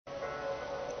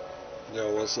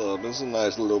Yo, what's up? It's a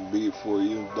nice little beat for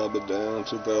you. Dub it down,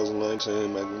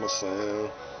 2019, making my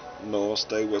sound. You know, I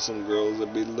stay with some girls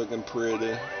that be looking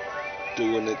pretty.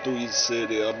 Doing it through your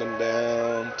city, up and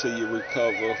down, till you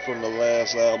recover from the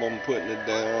last album, putting it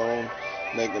down,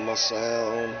 making my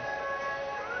sound.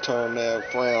 Turn that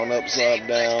frown upside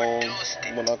down.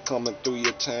 When I'm coming through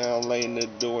your town, laying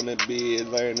it, doing it big,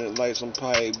 laying it like some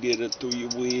pipe, get it through your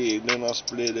wig, then I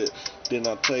split it, then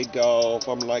I take off.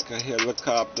 I'm like a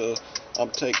helicopter.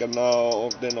 I'm taking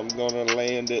off, then I'm gonna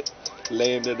land it.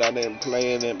 Land it, I didn't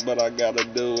plan it, but I gotta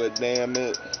do it, damn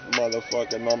it.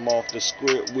 Motherfucking, I'm off the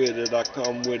script with it. I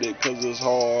come with it 'cause it's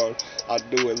hard. I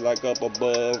do it like up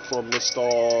above from the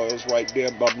stars, right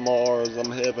there by Mars.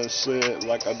 I'm heaven sent,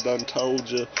 like I done told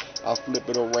you. I flip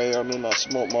it around and I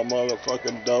smoke my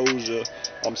motherfucking doja.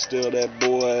 I'm still that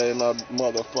boy and I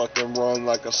motherfucking run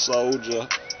like a soldier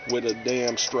with a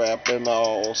damn strap and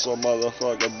all. So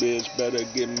motherfucker bitch better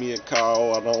give me a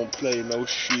call. I don't play no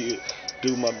shit.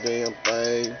 Do my damn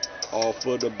thing. All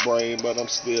for the brain, but I'm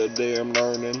still damn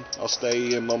learning. I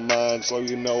stay in my mind, so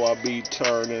you know I be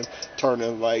turning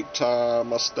like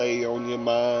time. I stay on your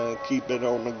mind, keep it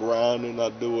on the grind, and I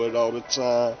do it all the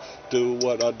time. Do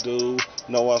what I do.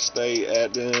 Know I stay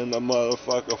acting a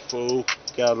motherfucker fool.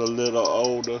 Got a little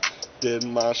older, did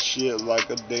my shit like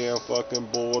a damn fucking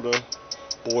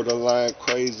borderline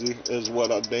crazy is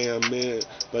what I damn meant.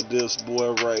 But this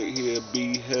boy right here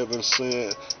be heaven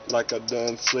sent. Like I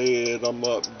done said, I'm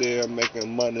up there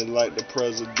making money like the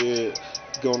president.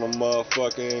 Gonna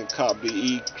motherfucking cop the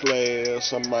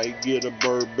E-class. I might get a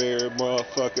Burberry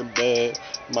motherfucking bag.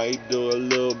 Might do a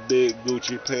little bit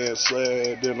Gucci pants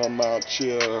sad. Then I'm out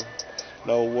here.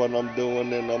 Know what I'm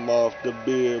doing and I'm off the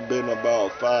beer. Been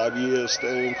about 5 years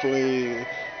staying clean.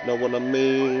 Know what I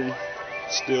mean?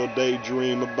 Still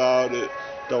daydream about it.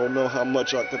 Don't know how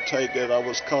much I could take it. I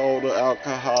was called an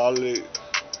alcoholic,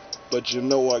 but you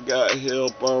know I got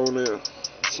help on it.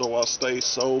 So I stay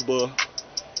sober.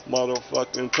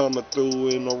 Motherfucking coming through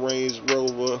in a Range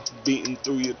Rover, beating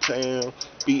through your town,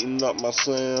 beating up my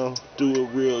sound. Do it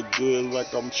real good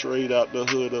like I'm straight out the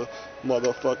hood.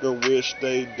 Motherfucker wish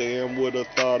they damn would've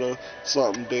thought of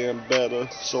something damn better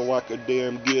so I could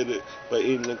damn get it. But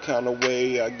in the kind of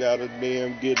way I gotta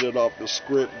damn get it off the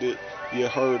scripted. You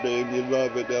heard it and you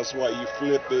love it, that's why you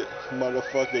flip it.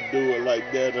 Motherfucker do it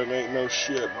like that, it ain't no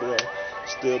shit, bro.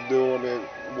 Still doing it.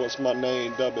 What's my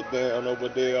name? Dub it down over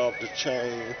there off the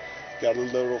chain. Got a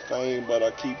little fame, but I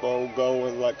keep on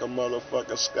going like a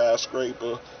motherfucking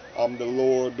skyscraper. I'm the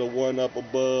Lord, the one up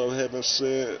above, heaven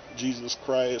sent. Jesus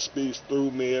Christ speaks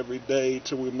through me every day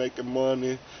till we making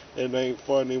money. It ain't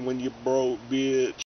funny when you broke, bitch.